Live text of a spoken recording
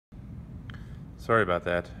Sorry about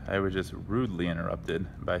that. I was just rudely interrupted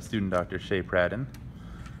by student Dr. Shay,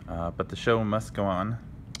 but the show must go on,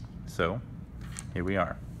 so here we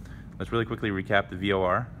are. Let's really quickly recap the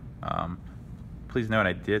VOR. Please note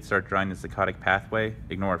I did start drawing the saccadic pathway.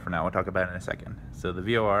 Ignore it for now, we'll talk about it in a second. So the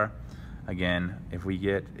VOR, again, if we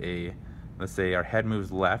get let's say our head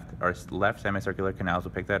moves left, our left semicircular canals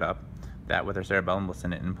will pick that up. That with our cerebellum will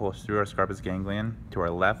send an impulse through our Scarpus ganglion to our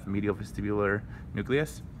left medial vestibular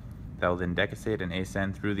nucleus. That will then decussate and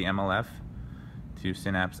ascend through the MLF to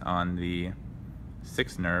synapse on the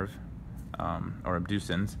sixth nerve, or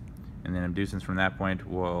abducens, and then abducens from that point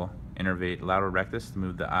will innervate lateral rectus to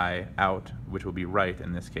move the eye out, which will be right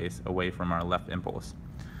in this case, away from our left impulse.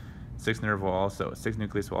 Sixth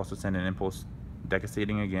nucleus will also send an impulse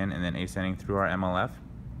decussating again and then ascending through our MLF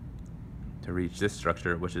to reach this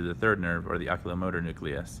structure, which is the third nerve, or the oculomotor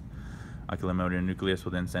nucleus. Oculomotor nucleus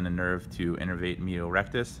will then send a nerve to innervate medial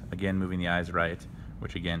rectus, again moving the eyes right,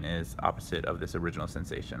 which again is opposite of this original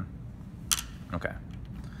sensation. Okay,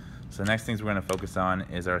 so the next things we're going to focus on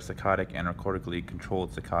is our saccadic and our cortically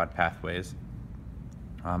controlled saccade pathways.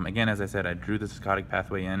 Again, as I said, I drew the saccadic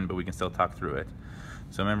pathway in, but we can still talk through it.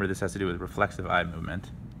 So remember, this has to do with reflexive eye movement.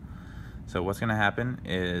 So what's going to happen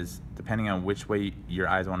is, depending on which way your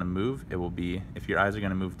eyes want to move, it will be, if your eyes are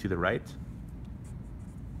going to move to the right,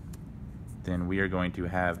 then we are going to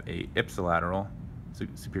have a ipsilateral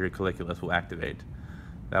superior colliculus will activate.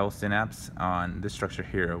 That will synapse on this structure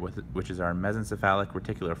here, which is our mesencephalic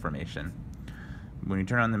reticular formation. When you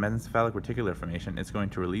turn on the mesencephalic reticular formation, it's going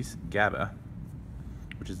to release GABA,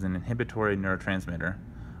 which is an inhibitory neurotransmitter,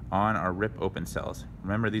 on our rip open cells.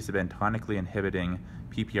 Remember, these have been tonically inhibiting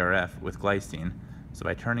PPRF with glycine, so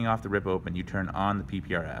by turning off the rip open, you turn on the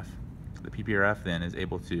PPRF. The PPRF then is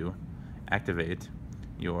able to activate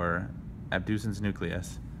your abducens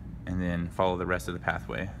nucleus and then follow the rest of the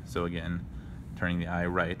pathway. So again, turning the eye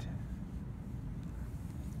right.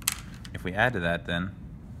 If we add to that then,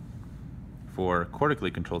 for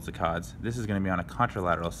cortically controlled saccades, this is going to be on a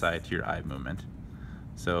contralateral side to your eye movement.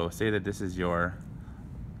 So say that this is you're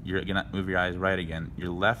going to move your eyes right again,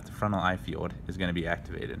 your left frontal eye field is going to be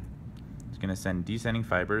activated. It's going to send descending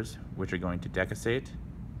fibers, which are going to decussate,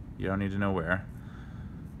 you don't need to know where,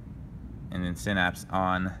 and then synapse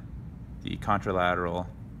on the contralateral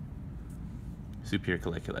superior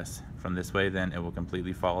colliculus. From this way, then, it will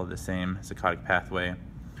completely follow the same saccadic pathway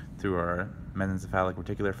through our mesencephalic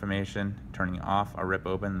reticular formation, turning off our rip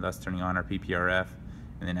open, thus turning on our PPRF,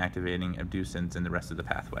 and then activating abducens in the rest of the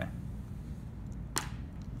pathway.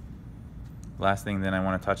 Last thing then I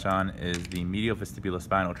want to touch on is the medial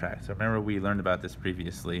vestibulospinal tract. So remember, we learned about this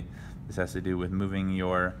previously. This has to do with moving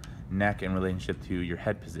your neck in relationship to your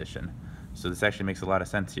head position. So this actually makes a lot of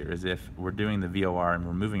sense here, is if we're doing the VOR and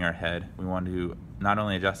we're moving our head, we want to not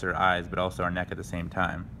only adjust our eyes, but also our neck at the same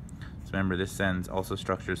time. So remember, this sends also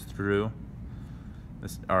structures through,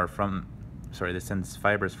 this sends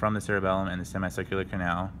fibers from the cerebellum and the semicircular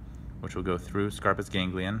canal, which will go through Scarpus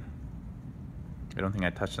ganglion. I don't think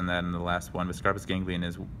I touched on that in the last one, but Scarpus ganglion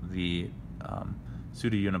is the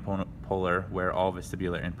pseudo-unipolar where all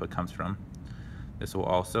vestibular input comes from. This will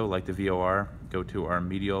also, like the VOR, go to our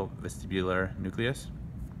medial vestibular nucleus.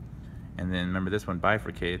 And then remember, this one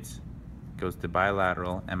bifurcates, goes to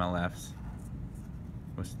bilateral MLFs,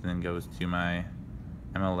 which then goes to my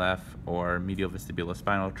MLF or medial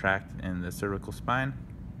vestibulospinal tract in the cervical spine.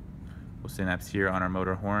 We'll synapse here on our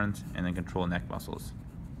motor horns and then control neck muscles.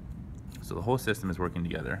 So the whole system is working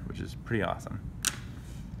together, which is pretty awesome.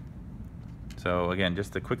 So again,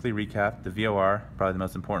 just to quickly recap, the VOR, probably the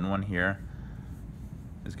most important one here,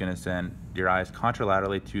 is going to send your eyes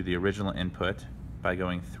contralaterally to the original input by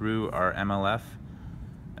going through our MLF,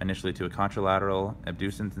 initially to a contralateral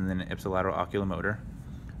abducens and then an ipsilateral oculomotor.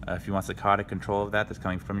 If you want saccadic control of that, that's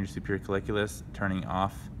coming from your superior colliculus, turning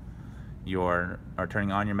on your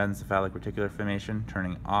mesencephalic reticular formation,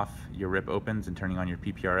 turning off your rip opens, and turning on your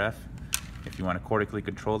PPRF. If you want to cortically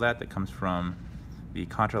control that, that comes from the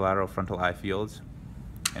contralateral frontal eye fields.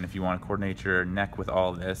 And if you want to coordinate your neck with all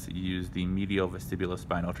of this, you use the medial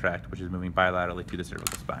vestibulospinal tract, which is moving bilaterally to the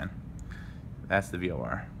cervical spine. That's the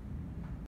VOR.